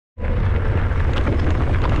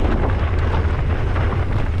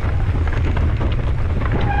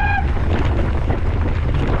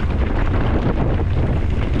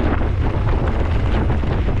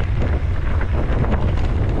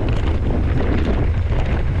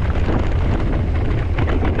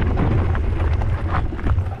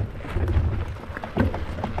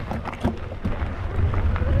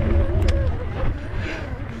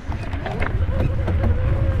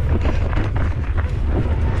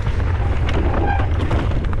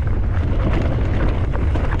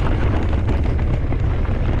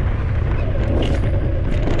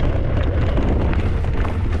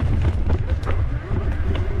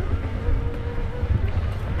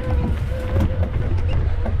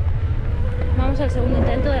al segundo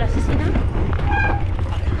intento de la asesina.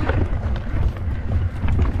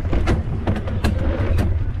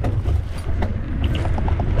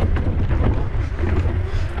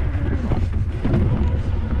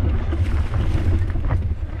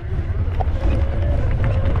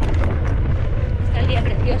 Está el día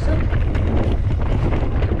precioso.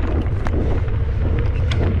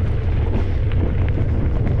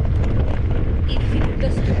 Y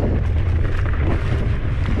dificultoso.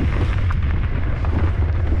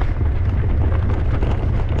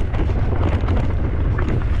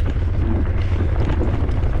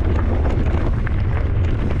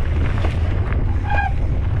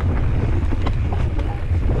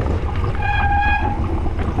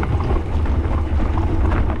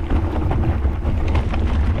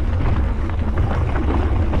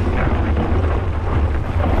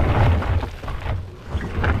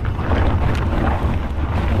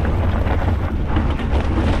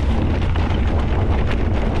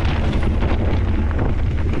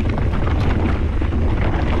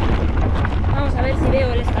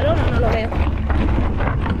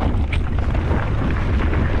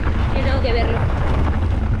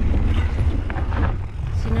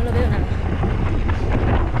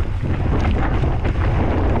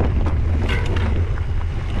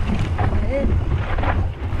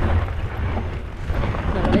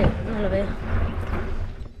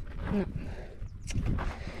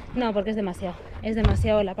 No, porque es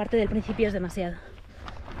demasiado, la parte del principio es demasiado.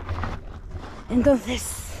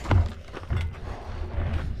 Entonces,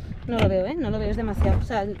 no lo veo, no lo veo, es demasiado. O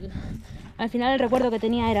sea, al final el recuerdo que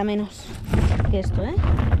tenía era menos que esto,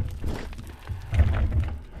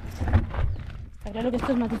 Está claro que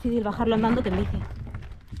esto es más difícil bajarlo andando que en bici.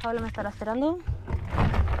 Pablo me estará esperando.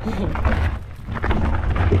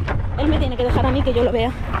 Él me tiene que dejar a mí que yo lo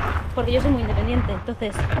vea, porque yo soy muy independiente,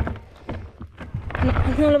 entonces...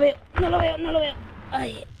 No lo veo.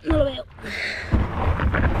 Ay, no lo veo.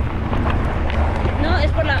 No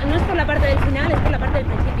es por la parte del final, es por la parte del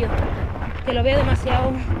principio. Que lo veo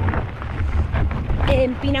demasiado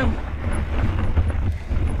empinado.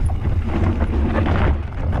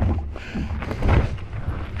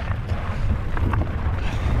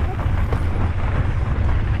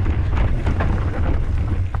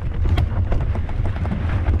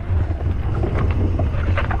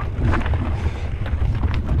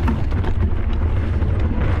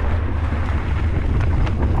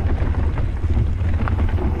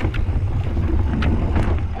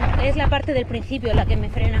 Es la parte del principio la que me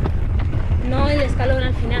frena, no el escalón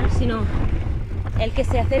al final, sino el que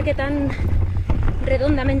se acerque tan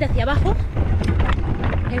redondamente hacia abajo.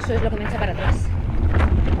 Eso es lo que me echa para atrás.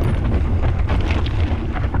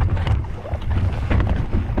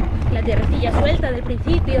 La tierrecilla suelta del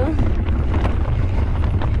principio,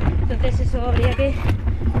 entonces eso habría que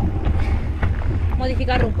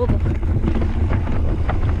modificarlo un poco,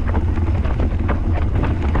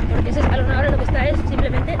 porque ese escalón ahora lo que está es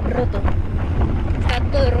simplemente roto, está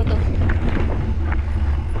todo roto.